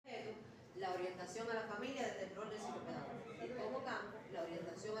orientación a la familia desde el rol del psicopedagogo. Y como campo, la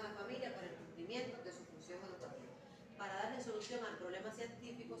orientación a la familia para el cumplimiento de su función educativa. Para darle solución al problema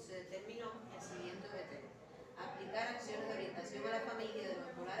científico se determinó el siguiente objetivo: aplicar acciones de orientación a la familia de los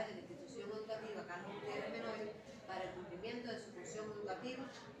escolares de la institución educativa Carlos Gutiérrez Menoyo para el cumplimiento de su función educativa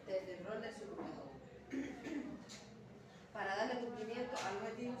desde el rol del psicopedagogo. Para darle cumplimiento al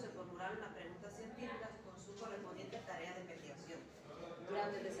objetivo se formularon las preguntas científicas con sus correspondientes tareas de investigación.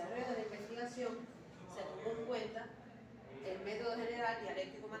 Durante el desarrollo de la investigación se tomó en cuenta el método general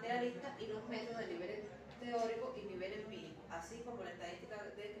dialéctico materialista y los métodos de nivel teórico y nivel empírico, así como la estadística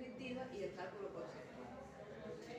descriptiva y el cálculo porcentual.